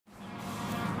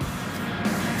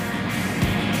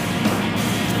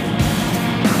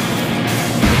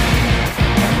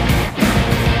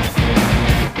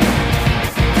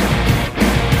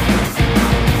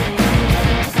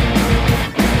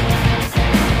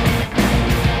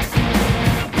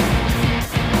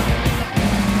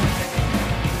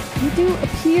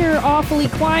hear awfully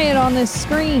quiet on this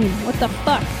screen. What the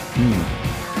fuck?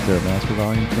 Is there a master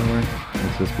volume somewhere?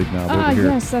 It's this big knob over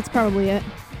here. Yes, that's probably it.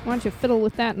 Why don't you fiddle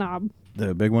with that knob?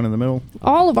 The big one in the middle?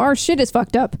 All of our shit is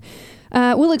fucked up.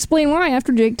 We'll explain why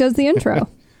after Jake does the intro.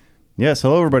 Yes,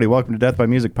 hello everybody. Welcome to Death by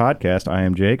Music Podcast. I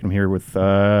am Jake. I'm here with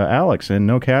Alex and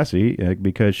no Cassie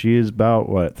because she is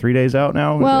about, 3 days out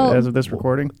now as of this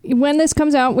recording? When this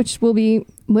comes out, which will be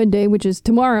Monday, which is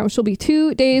tomorrow, she'll be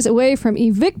 2 days away from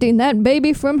evicting that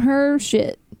baby from her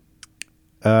shit.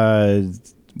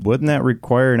 Wouldn't that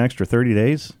require an extra 30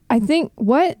 days? I think,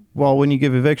 what? Well, when you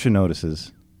give eviction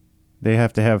notices, they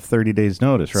have to have 30 days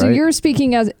notice, right? So you're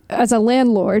speaking as a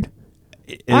landlord.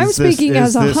 I'm speaking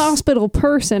as a hospital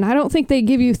person. I don't think they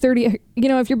give you 30,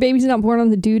 if your baby's not born on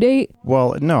the due date.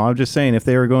 Well, no, I'm just saying if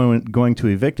they were going to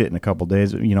evict it in a couple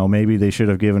days, maybe they should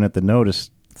have given it the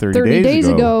notice 30 days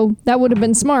ago. That would have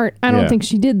been smart. I don't think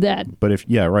she did that. But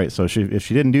right. So if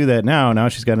she didn't do that now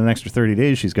she's got an extra 30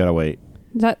 days she's got to wait.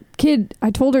 That kid, I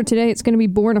told her today it's going to be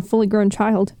born a fully grown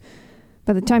child.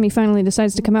 By the time he finally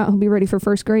decides to come out, he'll be ready for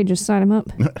first grade. Just sign him up.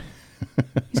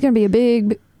 He's going to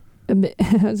be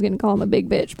I was going to call him a big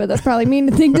bitch, but that's probably a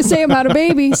mean thing to say about a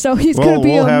baby. So he's going to be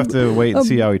we'll have to wait and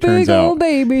see how he turns out. Big old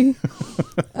baby.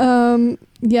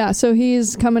 So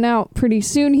he's coming out pretty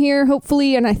soon here,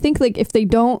 hopefully. And I think if they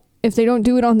don't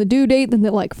do it on the due date, then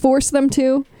they'll force them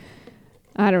to.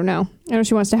 I don't know. I know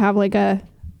she wants to have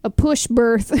a push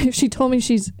birth. She told me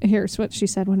here's what she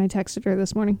said when I texted her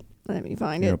this morning. Let me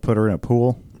find it. Put her in a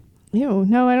pool? Ew,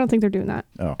 no, I don't think they're doing that.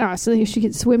 Oh. So she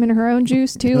can swim in her own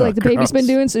juice, too, like the baby's been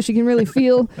doing, so she can really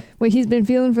feel what he's been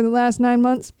feeling for the last 9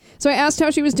 months. So I asked how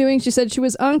she was doing. She said she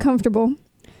was uncomfortable,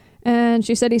 and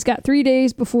she said he's got 3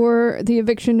 days before the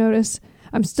eviction notice.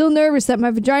 I'm still nervous that my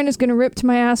vagina's going to rip to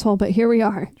my asshole, but here we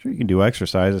are. Sure, you can do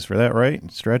exercises for that, right?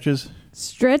 Stretches?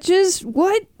 Stretches?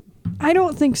 What? I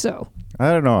don't think so.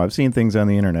 I don't know. I've seen things on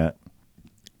the internet.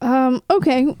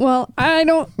 Okay. Well, I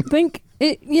don't think...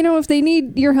 if they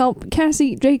need your help,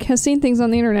 Jake has seen things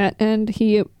on the internet, and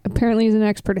he apparently is an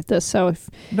expert at this. So if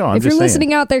you're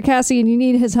listening out there, Cassie, and you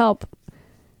need his help,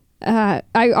 I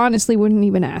honestly wouldn't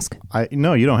even ask.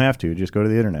 No, you don't have to. Just go to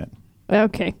the internet.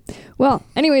 Okay. Well,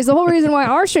 anyways, the whole reason why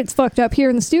our shit's fucked up here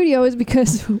in the studio is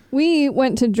because we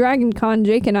went to Dragon Con,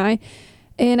 Jake and I,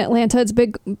 in Atlanta. It's a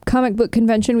big comic book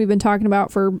convention we've been talking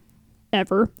about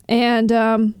forever.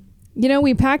 And,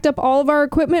 we packed up all of our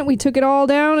equipment, we took it all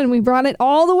down, and we brought it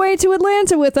all the way to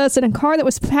Atlanta with us in a car that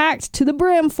was packed to the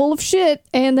brim full of shit,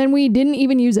 and then we didn't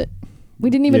even use it. We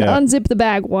didn't even unzip the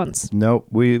bag once. Nope.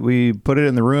 We put it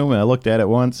in the room, and I looked at it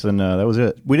once, and that was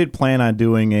it. We did plan on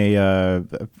doing a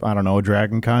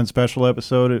Dragon Con special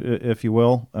episode, if you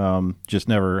will. Just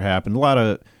never happened. A lot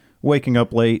of waking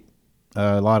up late,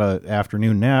 a lot of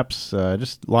afternoon naps,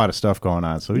 just a lot of stuff going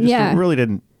on. So we just really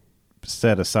didn't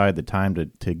set aside the time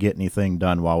to get anything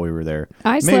done while we were there.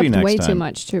 I slept way too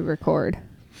much to record.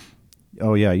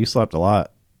 Oh, yeah, you slept a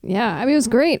lot. Yeah, it was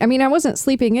great. I wasn't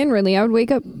sleeping in really. I would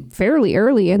wake up fairly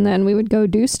early, and then we would go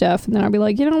do stuff, and then I'd be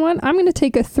like, you know what? I'm going to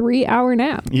take a 3-hour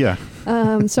nap. Yeah.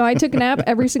 So I took a nap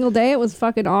every single day. It was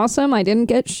fucking awesome. I didn't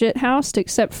get shit-housed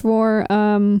except for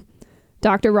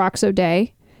Dr. Roxo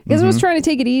Day. Because I was trying to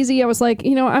take it easy. I was like,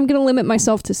 I'm going to limit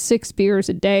myself to 6 beers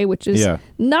a day, which is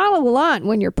not a lot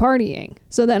when you're partying.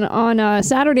 So then on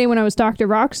Saturday when I was Dr.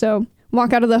 Roxo,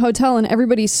 walk out of the hotel and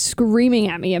everybody's screaming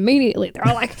at me immediately. They're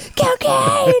all like,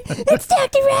 cocaine! It's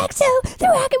Dr. Roxo, the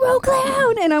rock and roll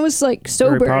clown! And I was like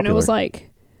sober, and I was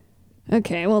like,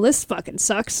 okay, well, this fucking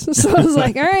sucks. So I was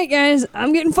like, all right, guys,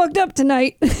 I'm getting fucked up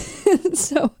tonight.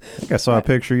 So I think I saw a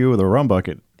picture of you with a rum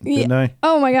bucket. Didn't I?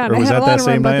 Oh my God! Or was I had that a lot that of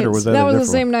same rum night, or buckets. was that That was different?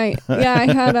 the same night. Yeah,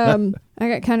 I had I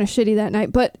got kind of shitty that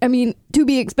night, but to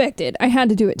be expected. I had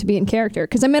to do it to be in character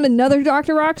because I met another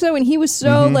Dr. Roxo, and he was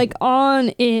so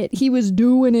on it. He was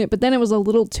doing it, but then it was a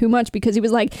little too much because he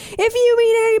was like, "If you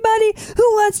meet anybody who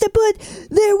wants to put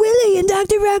their willy in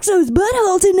Dr. Roxo's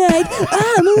butthole tonight,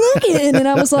 I'm looking." And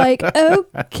I was like,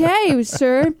 "Okay,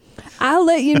 sir, I'll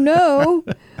let you know."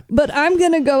 But I'm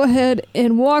going to go ahead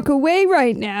and walk away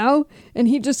right now. And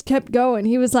he just kept going.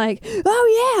 He was like,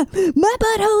 oh, yeah, my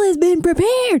butthole has been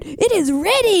prepared. It is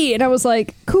ready. And I was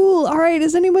like, cool. All right.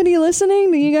 Is anybody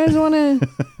listening? Do you guys want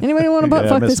to, anybody want to butt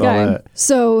fuck this guy?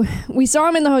 So we saw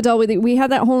him in the hotel. We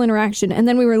had that whole interaction. And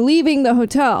then we were leaving the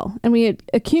hotel. And we had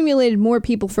accumulated more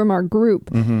people from our group.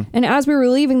 Mm-hmm. And as we were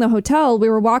leaving the hotel, we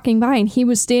were walking by. And he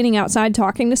was standing outside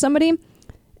talking to somebody.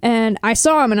 And I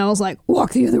saw him and I was like,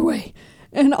 walk the other way.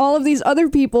 And all of these other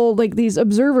people, like these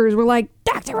observers, were like,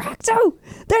 Dr. Roxo,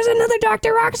 there's another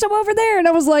Dr. Roxo over there. And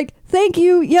I was like, thank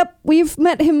you. Yep, we've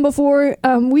met him before.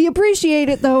 We appreciate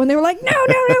it, though. And they were like, no,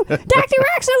 Dr.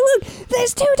 Roxo, look,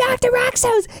 there's 2 Dr.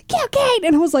 Roxos. Kill Kate.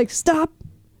 And I was like, stop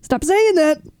saying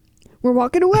that. We're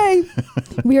walking away.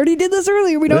 We already did this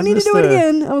earlier. We don't need to do it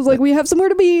again. I was like, we have somewhere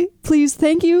to be. Please,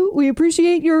 thank you. We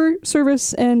appreciate your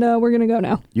service, and we're going to go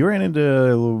now. You ran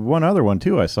into one other one,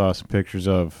 too. I saw some pictures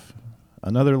of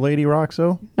another Lady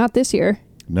Roxo. Not this year.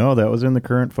 No, that was in the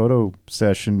current photo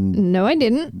session. No, I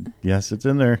didn't. Yes, it's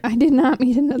in there. I did not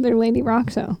meet another Lady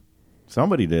Roxo.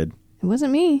 Somebody did. It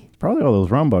wasn't me. Probably all those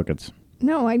rum buckets.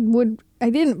 No, I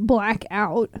didn't black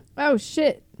out. Oh,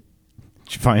 shit.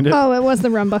 Did you find it? Oh, it was the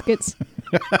rum buckets.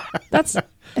 Is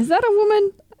that a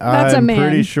woman? That's a man. I'm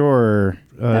pretty sure.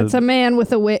 That's a man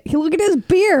with a wig. Look at his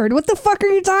beard. What the fuck are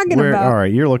you talking about? All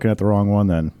right, you're looking at the wrong one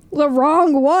then. The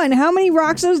wrong one? How many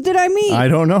Roxos did I meet? I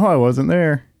don't know. I wasn't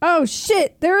there. Oh,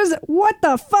 shit. What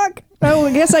the fuck? Oh,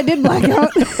 I guess I did black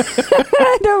out.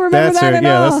 I don't remember that at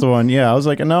all. Yeah, that's the one. Yeah, I was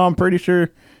like, no, I'm pretty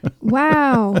sure.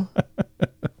 Wow.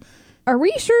 Are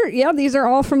we sure? Yeah, these are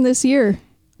all from this year.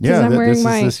 Yeah, this is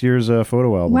this year's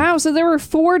photo album. Wow, so there were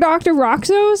 4 Dr.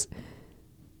 Roxos?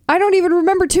 I don't even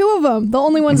remember 2 of them. The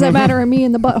only ones that matter are me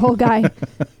and the butthole guy.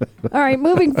 All right,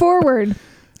 moving forward.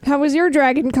 How was your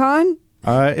Dragon Con?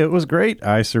 It was great.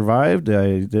 I survived.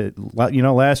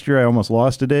 Last year I almost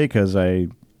lost a day because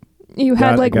You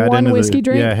had one whiskey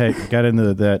drink? Yeah, got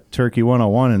into that Turkey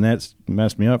 101, and that's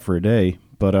messed me up for a day.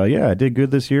 But yeah, I did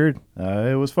good this year.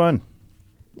 It was fun.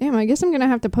 Damn, I guess I'm going to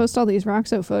have to post all these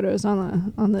Roxo photos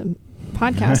on the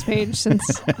podcast page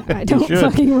since I don't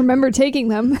fucking remember taking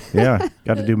them. Yeah,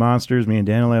 got to do monsters. Me and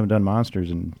Daniel haven't done monsters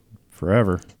in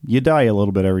forever. You die a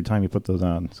little bit every time you put those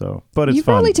on, but it's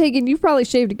fun. You've probably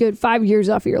shaved a good 5 years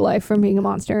off of your life from being a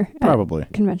monster probably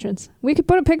at conventions. We could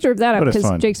put a picture of that up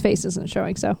because Jake's face isn't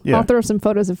showing, so I'll throw some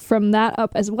photos from that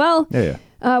up as well.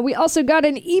 Yeah. We also got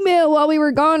an email while we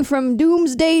were gone from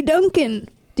Doomsday Duncan.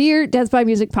 Dear Death by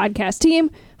Music podcast team,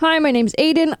 hi, my name's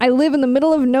Aiden. I live in the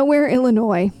middle of nowhere,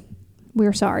 Illinois.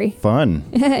 We're sorry. Fun.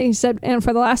 He said, and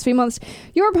for the last few months,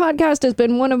 your podcast has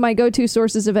been one of my go-to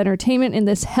sources of entertainment in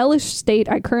this hellish state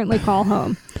I currently call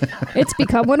home. It's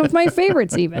become one of my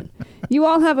favorites, even. You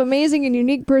all have amazing and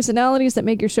unique personalities that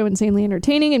make your show insanely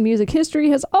entertaining, and music history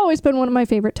has always been one of my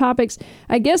favorite topics.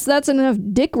 I guess that's enough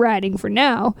dick riding for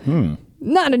now.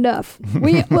 Not enough.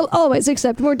 We will always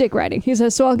accept more dick riding. He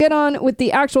says, so I'll get on with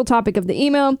the actual topic of the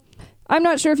email. I'm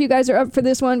not sure if you guys are up for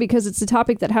this one because it's a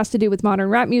topic that has to do with modern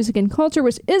rap music and culture,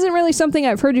 which isn't really something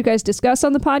I've heard you guys discuss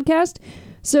on the podcast.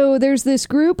 So there's this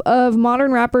group of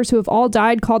modern rappers who have all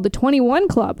died called the 21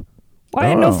 Club. I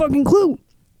had no fucking clue.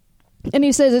 And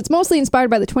he says it's mostly inspired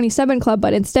by the 27 Club,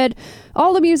 but instead,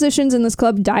 all the musicians in this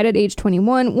club died at age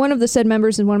 21. One of the said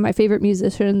members is one of my favorite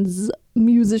musicians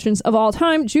of all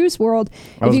time, Juice WRLD.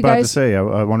 I was about to say,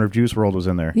 I wonder if Juice WRLD was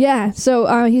in there. Yeah,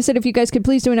 so he said if you guys could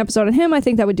please do an episode on him, I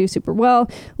think that would do super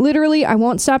well. Literally, I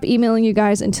won't stop emailing you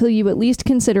guys until you at least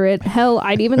consider it. Hell,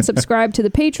 I'd even subscribe to the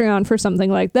Patreon for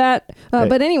something like that.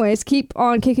 But anyways, keep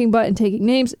on kicking butt and taking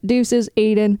names. Deuces,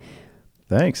 Aiden.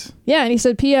 Thanks. Yeah, and he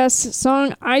said, P.S.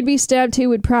 song I'd Be Stabbed To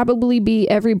would probably be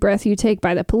Every Breath You Take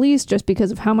by the Police just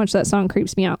because of how much that song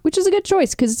creeps me out, which is a good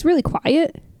choice because it's really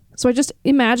quiet. So I just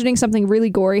imagining something really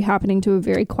gory happening to a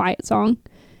very quiet song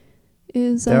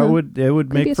is it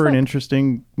would make for an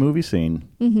interesting movie scene,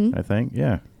 I think.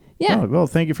 Yeah. Yeah. Well,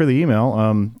 thank you for the email.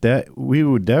 That we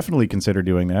would definitely consider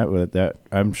doing that. With that,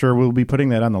 I'm sure we'll be putting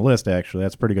that on the list. Actually,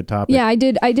 that's a pretty good topic. Yeah, I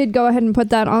did go ahead and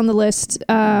put that on the list.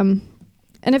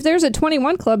 And if there's a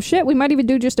 21 Club, shit, we might even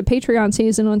do just a Patreon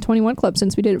season on 21 Club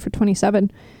since we did it for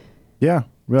 27. Yeah,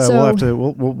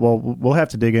 we'll have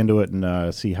to dig into it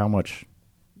and see how much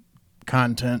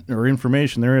content or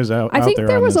information there is out there. I think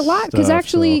there was a lot because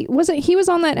actually, he was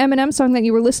on that Eminem song that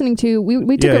you were listening to.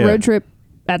 We took a road trip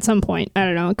at some point. I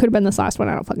don't know. It could have been this last one.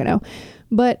 I don't fucking know.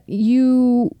 But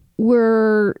you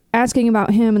were asking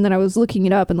about him, and then I was looking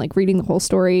it up and reading the whole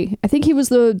story. I think he was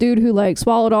the dude who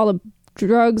swallowed all the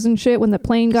drugs and shit when the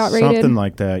plane got raided. Something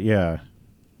like that, yeah.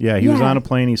 Yeah, he was on a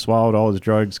plane. He swallowed all his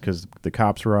drugs because the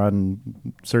cops were on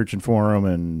searching for him,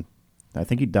 and I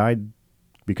think he died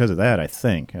because of that, I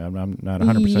think. I'm not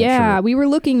 100% sure. Yeah, we were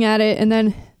looking at it, and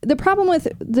then the problem with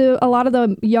a lot of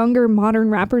the younger modern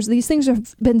rappers, these things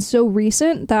have been so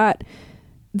recent that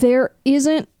there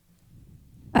isn't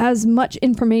as much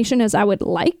information as I would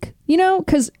like,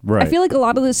 because I feel like a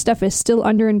lot of this stuff is still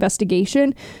under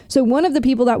investigation. So one of the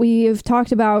people that we have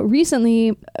talked about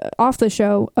recently off the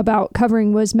show about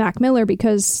covering was Mac Miller,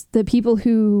 because the people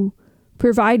who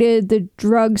provided the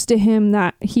drugs to him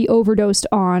that he overdosed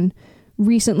on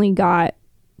recently got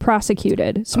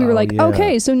prosecuted. So we were like, yeah.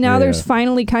 okay, so now there's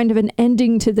finally kind of an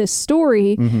ending to this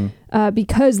story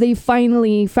because they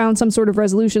finally found some sort of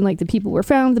resolution. Like the people were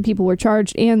found, the people were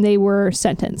charged, and they were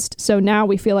sentenced. So now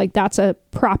we feel like that's a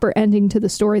proper ending to the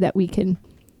story that we can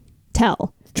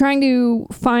tell. Trying to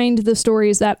find the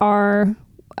stories that are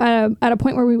at a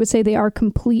point where we would say they are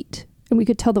complete and we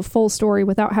could tell the full story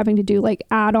without having to do like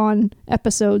add-on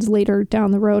episodes later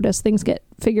down the road as things get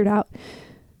figured out.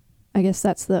 I guess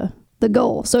that's the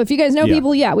goal. So if you guys know people,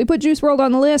 we put Juice WRLD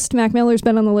on the list. Mac Miller's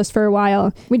been on the list for a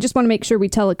while. We just want to make sure we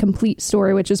tell a complete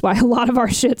story, which is why a lot of our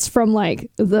shit's from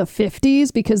like the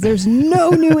 50s, because there's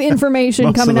no new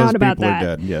information coming out about that.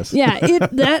 Dead, yes. Yeah,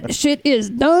 that shit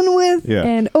is done with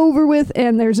and over with,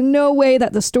 and there's no way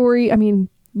that the story, I mean,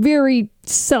 very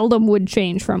seldom would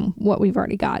change from what we've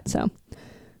already got. So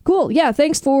cool. Yeah,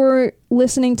 thanks for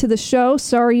listening to the show.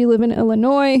 Sorry you live in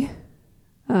Illinois.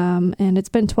 And it's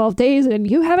been 12 days and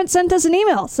you haven't sent us an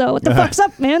email. So what the fuck's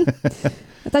up, man?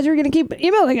 I thought you were going to keep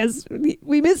emailing us.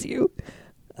 We miss you.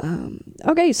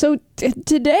 Okay, so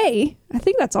today, I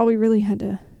think that's all we really had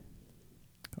to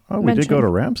we did go to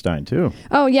Rammstein, too.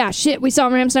 Oh, yeah, shit. We saw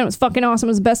Rammstein. It was fucking awesome.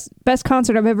 It was the best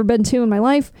concert I've ever been to in my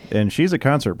life. And she's a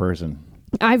concert person.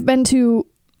 I've been to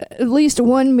at least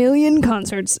 1 million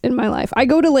concerts in my life. I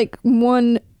go to like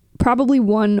probably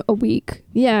one a week.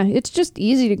 Yeah, it's just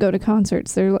easy to go to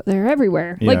concerts. They're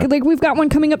everywhere. Yeah. Like we've got one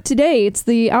coming up today. It's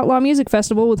the Outlaw Music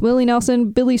Festival with Willie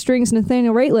Nelson, Billy Strings,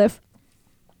 Nathaniel Rateliff.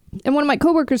 And one of my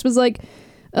coworkers was like,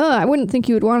 I wouldn't think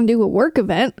you would want to do a work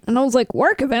event. And I was like,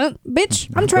 work event? Bitch,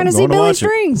 I'm trying to see Billy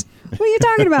Strings. What are you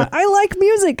talking about? I like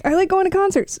music. I like going to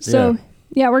concerts. So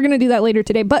yeah, we're going to do that later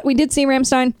today. But we did see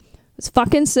Rammstein. It was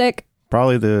fucking sick.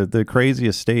 Probably the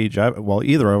craziest stage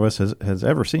either of us has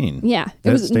ever seen. Yeah,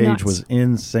 that stage was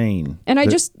insane. And I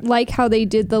just like how they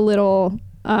did the little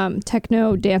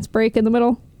techno dance break in the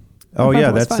middle. Oh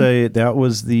yeah, that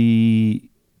was the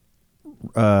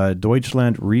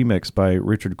Deutschland remix by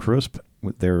Richard Krusp,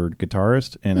 their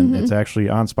guitarist, and it's actually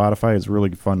on Spotify. It's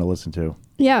really fun to listen to.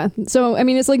 Yeah, so I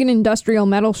mean, it's like an industrial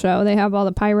metal show. They have all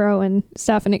the pyro and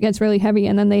stuff, and it gets really heavy.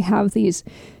 And then they have these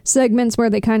segments where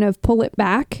they kind of pull it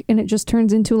back, and it just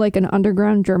turns into like an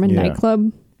underground German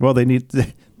nightclub. Well, they need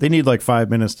like 5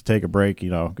 minutes to take a break.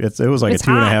 You know, it was like a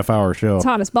 2.5 hour show. It's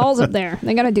hot as balls up there.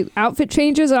 They got to do outfit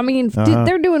changes. I mean,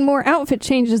 they're doing more outfit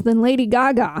changes than Lady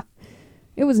Gaga.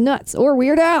 It was nuts. Or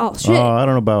Weird Al. Shit. Oh, I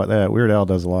don't know about that. Weird Al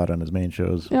does a lot on his main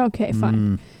shows. Okay,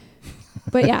 fine.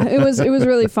 But yeah, it was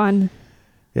really fun.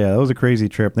 Yeah, that was a crazy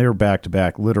trip. They were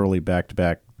literally back to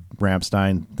back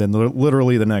Rammstein. Then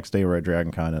literally the next day we're at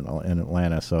Dragon Con in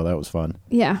Atlanta, so that was fun.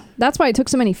 Yeah, that's why I took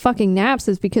so many fucking naps,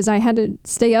 is because I had to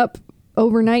stay up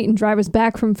overnight and drive us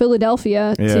back from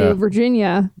Philadelphia to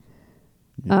Virginia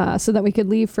so that we could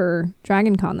leave for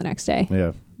Dragon Con the next day.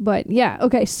 Yeah. But yeah,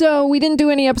 okay, so we didn't do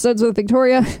any episodes with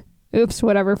Victoria. Oops,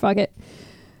 whatever, fuck it.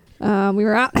 We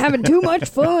were out having too much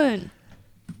fun.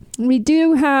 We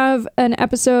do have an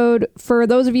episode for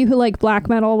those of you who like black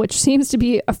metal, which seems to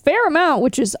be a fair amount,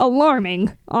 which is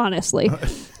alarming, honestly.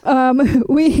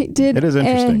 We did it is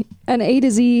interesting. An A to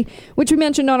Z, which we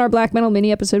mentioned on our black metal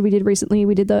mini episode we did recently.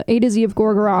 We did the A to Z of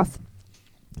Gorgoroth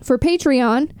for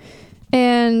Patreon.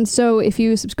 And so if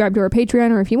you subscribe to our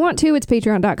Patreon, or if you want to, it's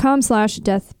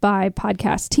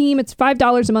patreon.com/deathbypodcastteam. It's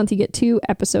 $5 a month. You get 2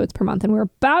 episodes per month. And we're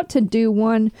about to do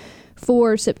one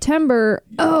for September.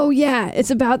 Oh yeah,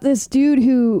 it's about this dude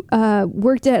who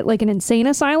worked at like an insane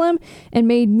asylum and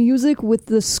made music with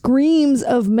the screams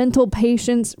of mental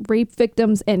patients, rape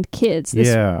victims, and kids.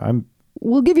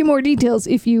 We'll give you more details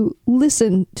if you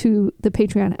listen to the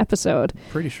Patreon episode.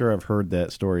 Pretty sure I've heard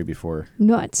that story before.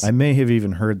 Nuts. I may have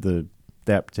even heard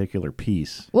that particular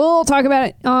piece. We'll talk about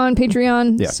it on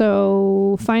Patreon,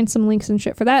 so find some links and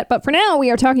shit for that. But for now,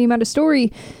 we are talking about a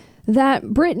story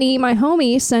that Brittany, my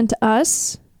homie, sent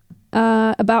us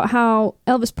about how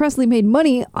Elvis Presley made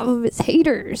money off of his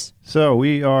haters. So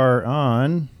we are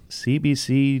on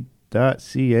cbc.ca.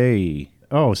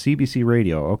 Oh, CBC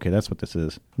Radio. Okay, that's what this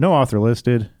is. No author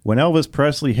listed. When Elvis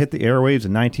Presley hit the airwaves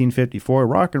in 1954,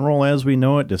 rock and roll as we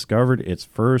know it discovered its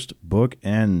first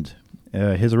bookend.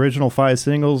 His original 5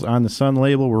 singles on the Sun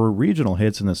label were regional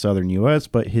hits in the southern U.S.,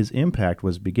 but his impact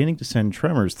was beginning to send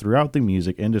tremors throughout the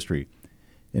music industry.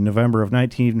 In November of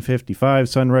 1955,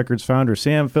 Sun Records founder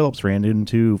Sam Phillips ran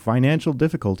into financial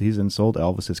difficulties and sold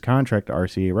Elvis's contract to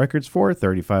RCA Records for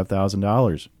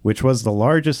 $35,000, which was the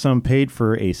largest sum paid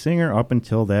for a singer up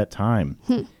until that time.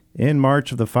 In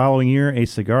March of the following year, a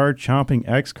cigar-chomping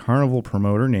ex-Carnival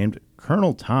promoter named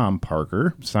Colonel Tom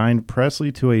Parker signed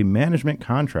Presley to a management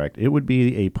contract. It would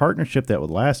be a partnership that would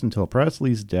last until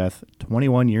Presley's death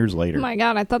 21 years later. Oh my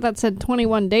God, I thought that said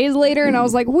 21 days later, and I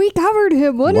was like, we covered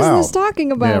him. What is this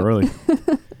talking about? Yeah, really.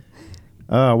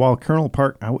 While Colonel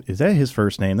Parker, is that his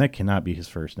first name? That cannot be his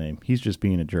first name. He's just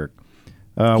being a jerk.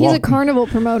 He's a carnival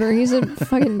promoter. He's a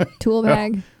fucking tool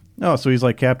bag. Oh, so he's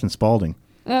like Captain Spaulding.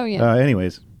 Oh, yeah.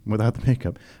 Anyways, without the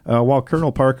makeup. While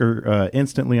Colonel Parker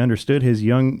instantly understood his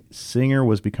young singer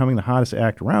was becoming the hottest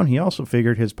act around, he also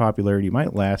figured his popularity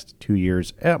might last 2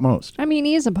 years at most. I mean,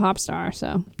 he is a pop star,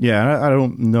 so. Yeah, I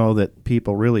don't know that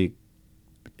people really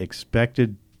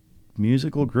expected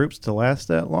musical groups to last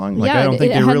that long. Like, I don't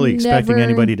think they're really expecting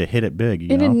anybody to hit it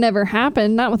big. It had never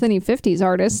happened, not with any 50s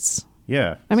artists.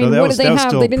 Yeah. I mean, what did they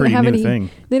have? They didn't have any. Thing.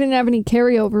 They didn't have any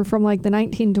carryover from like the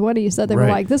 1920s that they were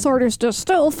like, this artist is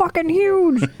still fucking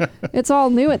huge. It's all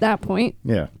new at that point.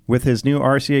 Yeah. With his new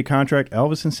RCA contract,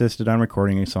 Elvis insisted on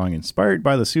recording a song inspired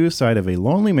by the suicide of a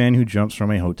lonely man who jumps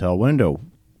from a hotel window.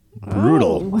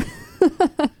 Brutal.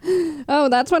 Oh,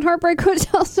 that's what Heartbreak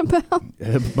Hotel's about.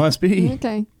 It must be.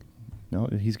 Okay. No,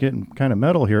 he's getting kind of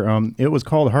metal here. It was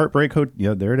called Heartbreak Hotel.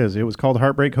 Yeah, there it is. It was called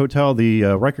Heartbreak Hotel. The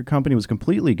record company was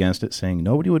completely against it, saying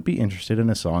nobody would be interested in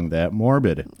a song that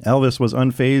morbid. Elvis was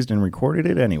unfazed and recorded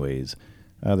it anyways.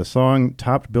 The song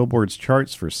topped Billboard's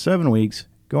charts for 7 weeks,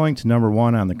 going to number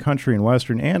 1 on the country and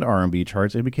western and R&B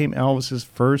charts. It became Elvis's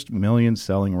first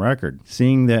million-selling record.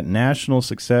 Seeing that national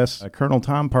success, Colonel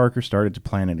Tom Parker started to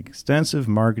plan an extensive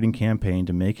marketing campaign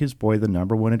to make his boy the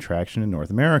number 1 attraction in North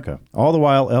America. All the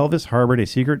while, Elvis harbored a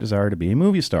secret desire to be a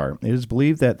movie star. It is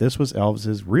believed that this was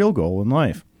Elvis's real goal in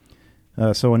life.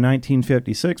 So in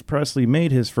 1956, Presley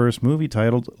made his first movie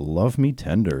titled Love Me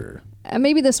Tender.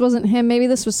 Maybe this wasn't him. Maybe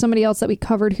this was somebody else that we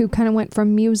covered who kind of went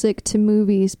from music to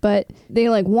movies, but they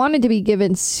like wanted to be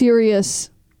given serious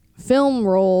film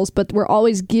roles, but were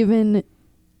always given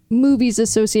movies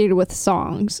associated with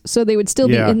songs. So they would still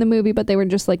be in the movie, but they were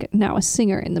just like now a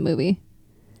singer in the movie.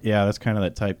 Yeah, that's kind of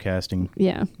that typecasting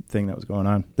thing that was going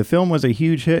on. The film was a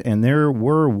huge hit, and there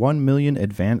were 1 million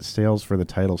advance sales for the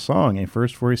title song, a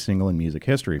first for a single in music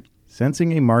history.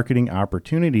 Sensing a marketing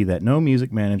opportunity that no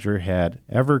music manager had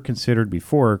ever considered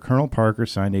before, Colonel Parker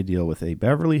signed a deal with a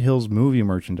Beverly Hills movie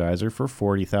merchandiser for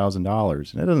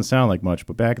 $40,000. And it doesn't sound like much,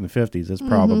 but back in the 50s, it's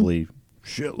probably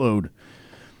shitload.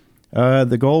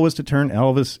 The goal was to turn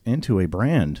Elvis into a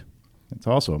brand. It's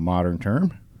also a modern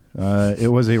term.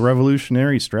 It was a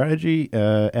revolutionary strategy,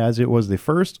 as it was the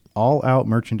first all-out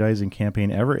merchandising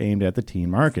campaign ever aimed at the teen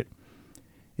market.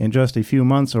 In just a few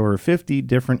months, over 50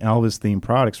 different Elvis-themed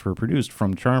products were produced,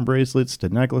 from charm bracelets to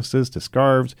necklaces to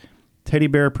scarves, teddy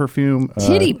bear perfume.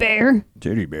 Teddy bear?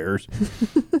 Teddy bears.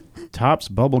 Tops,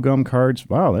 bubblegum cards.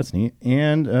 Wow, that's neat.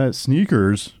 And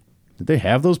sneakers. Did they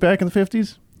have those back in the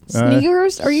 50s?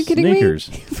 Sneakers? Are you kidding me?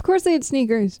 Of course they had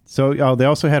sneakers. So they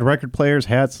also had record players,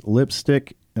 hats,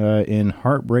 lipstick in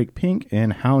Heartbreak Pink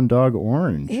and Hound Dog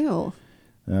Orange. Ew.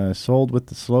 Sold with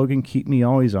the slogan, "Keep me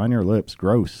always on your lips."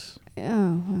 Gross.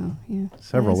 Oh, well, yeah.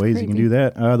 Several ways you can do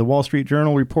that. The Wall Street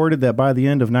Journal reported that by the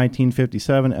end of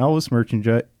 1957,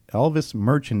 Elvis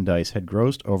merchandise had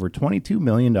grossed over $22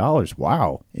 million.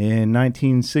 Wow. In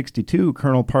 1962,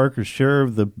 Colonel Parker's share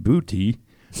of the booty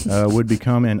would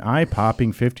become an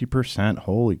eye-popping 50%.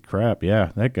 Holy crap,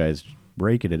 yeah, that guy's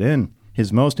raking it in.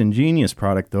 His most ingenious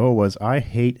product, though, was I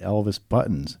Hate Elvis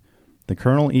buttons. The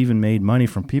Colonel even made money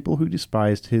from people who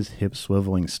despised his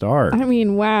hip-swiveling star. I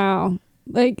mean, wow.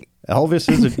 Like...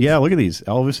 Elvis is a... look at these.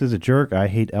 Elvis is a jerk. I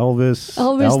hate Elvis.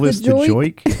 Elvis the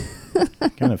joik.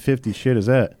 What kind of 50 shit is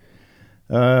that?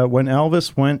 When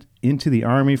Elvis went into the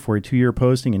Army for a 2-year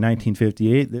posting in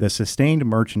 1958, the sustained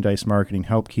merchandise marketing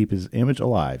helped keep his image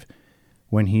alive.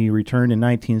 When he returned in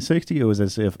 1960, it was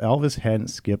as if Elvis hadn't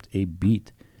skipped a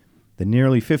beat. The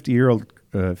nearly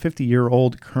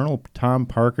 50-year-old Colonel Tom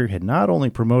Parker had not only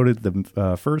promoted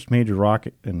the first major rock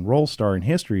and roll star in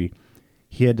history,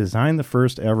 he had designed the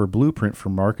first ever blueprint for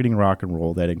marketing rock and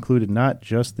roll that included not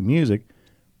just the music,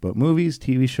 but movies,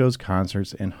 TV shows,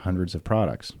 concerts, and hundreds of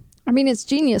products. I mean, it's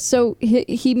genius. So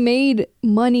he made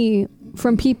money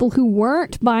from people who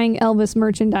weren't buying Elvis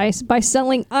merchandise by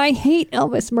selling I Hate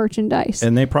Elvis merchandise.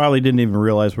 And they probably didn't even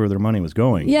realize where their money was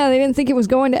going. Yeah, they didn't think it was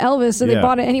going to Elvis, so they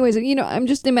bought it anyways. You know, I'm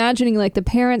just imagining like the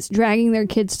parents dragging their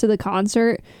kids to the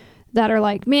concert that are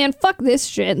like, man, fuck this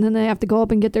shit. And then they have to go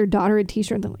up and get their daughter a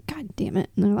t-shirt. And they're like, God damn it.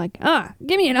 And they're like,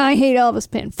 give me an I Hate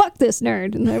Elvis pin. Fuck this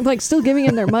nerd. And they're like still giving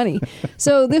him their money.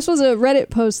 So this was a Reddit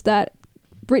post that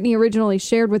Brittany originally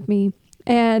shared with me.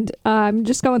 And I'm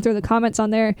just going through the comments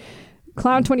on there.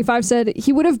 Clown25 said,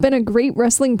 he would have been a great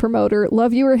wrestling promoter.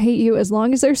 Love you or hate you. As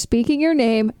long as they're speaking your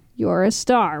name, you're a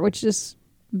star, which is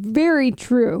very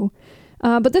true.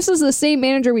 But this is the same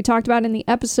manager we talked about in the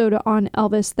episode on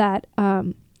Elvis that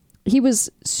he was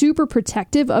super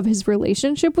protective of his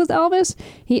relationship with Elvis.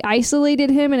 He isolated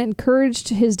him and encouraged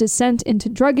his descent into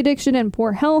drug addiction and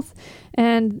poor health,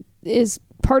 and is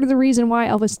part of the reason why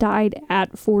Elvis died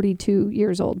at 42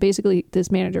 years old. Basically,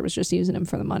 this manager was just using him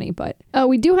for the money. But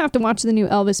we do have to watch the new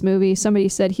Elvis movie. Somebody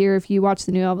said here, if you watch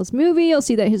the new Elvis movie, you'll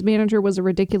see that his manager was a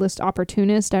ridiculous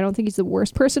opportunist. I don't think he's the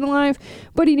worst person alive,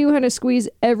 but he knew how to squeeze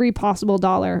every possible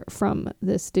dollar from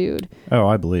this dude. Oh,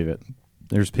 I believe it.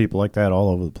 There's people like that all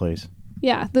over the place.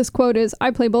 Yeah, this quote is,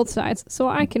 I play both sides, so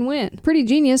I can win. Pretty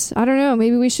genius. I don't know.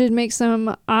 Maybe we should make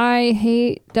some I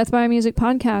Hate Death by Music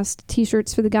podcast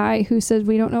t-shirts for the guy who says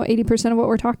we don't know 80% of what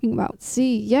we're talking about. Let's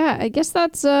see, yeah, I guess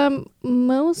that's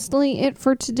mostly it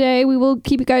for today. We will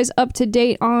keep you guys up to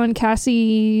date on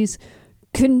Cassie's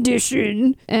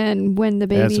condition and when the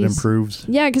baby... As it improves.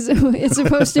 Yeah, because it's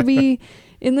supposed to be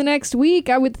in the next week.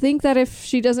 I would think that if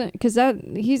she doesn't... Because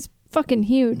he's fucking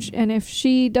huge, and if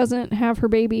she doesn't have her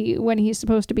baby when he's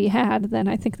supposed to be had, then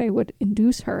I think they would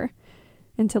induce her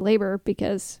into labor,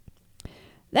 because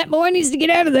that boy needs to get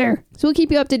out of there. So we'll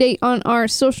keep you up to date on our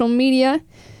social media.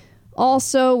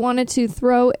 Also wanted to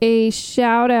throw a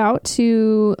shout out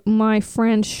to my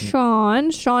friend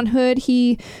Sean Hood.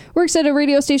 He works at a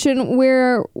radio station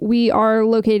where we are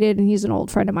located, and he's an old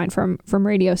friend of mine from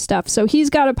radio stuff. So he's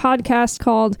got a podcast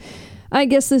called I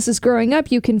Guess This Is Growing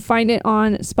Up. You can find it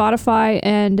on Spotify,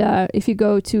 and if you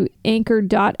go to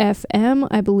anchor.fm,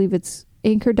 I believe it's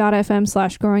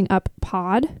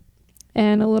anchor.fm/growinguppod,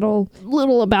 and a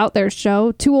little about their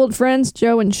show. Two old friends,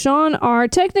 Joe and Sean, are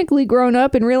technically grown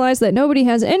up and realize that nobody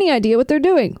has any idea what they're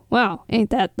doing. Wow,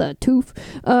 ain't that the toof?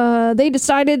 They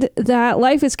decided that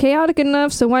life is chaotic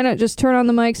enough, so why not just turn on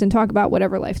the mics and talk about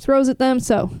whatever life throws at them?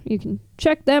 So you can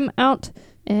check them out.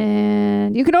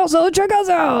 And you can also check us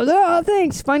out. Oh,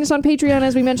 thanks. Find us on Patreon,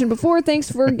 as we mentioned before.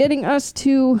 Thanks for getting us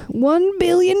to 1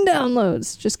 billion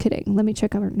downloads. Just kidding. Let me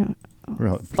check our... No.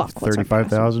 Oh, fuck.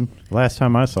 35,000? Last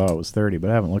time I saw it was 30, but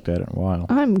I haven't looked at it in a while.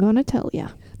 I'm going to tell you.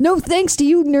 No thanks to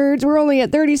you nerds. We're only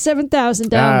at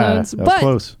 37,000 downloads. That was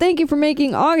close. Thank you for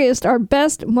making August our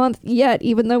best month yet,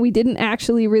 even though we didn't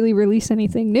actually really release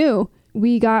anything new.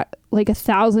 We got like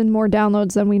 1,000 more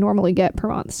downloads than we normally get per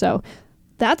month. So...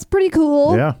 that's pretty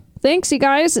cool. Yeah. Thanks, you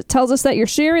guys. It tells us that you're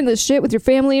sharing this shit with your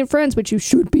family and friends, which you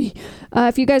should be.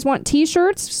 If you guys want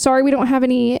t-shirts, sorry we don't have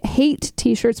any hate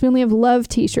t-shirts. We only have love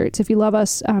t-shirts. If you love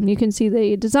us, you can see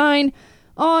the design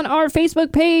on our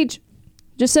Facebook page.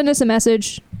 Just send us a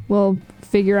message. We'll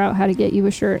figure out how to get you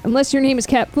a shirt. Unless your name is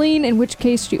Kathleen, in which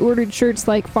case she ordered shirts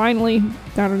like finally,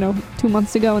 I don't know, 2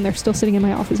 months ago, and they're still sitting in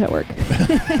my office at work.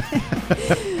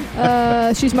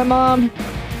 She's my mom.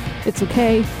 It's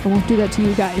okay. I won't do that to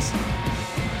you guys.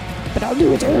 But I'll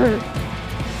do it to her.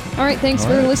 All right. Thanks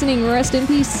for listening. Rest in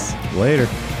peace. Later.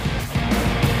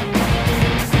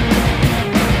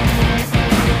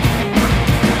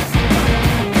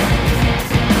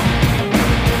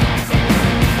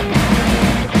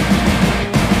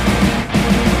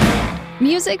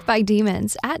 Music by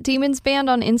Demons at Demons Band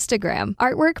on Instagram.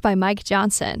 Artwork by Mike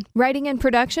Johnson. Writing and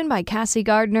production by Cassie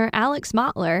Gardner, Alex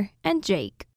Mottler, and Jake.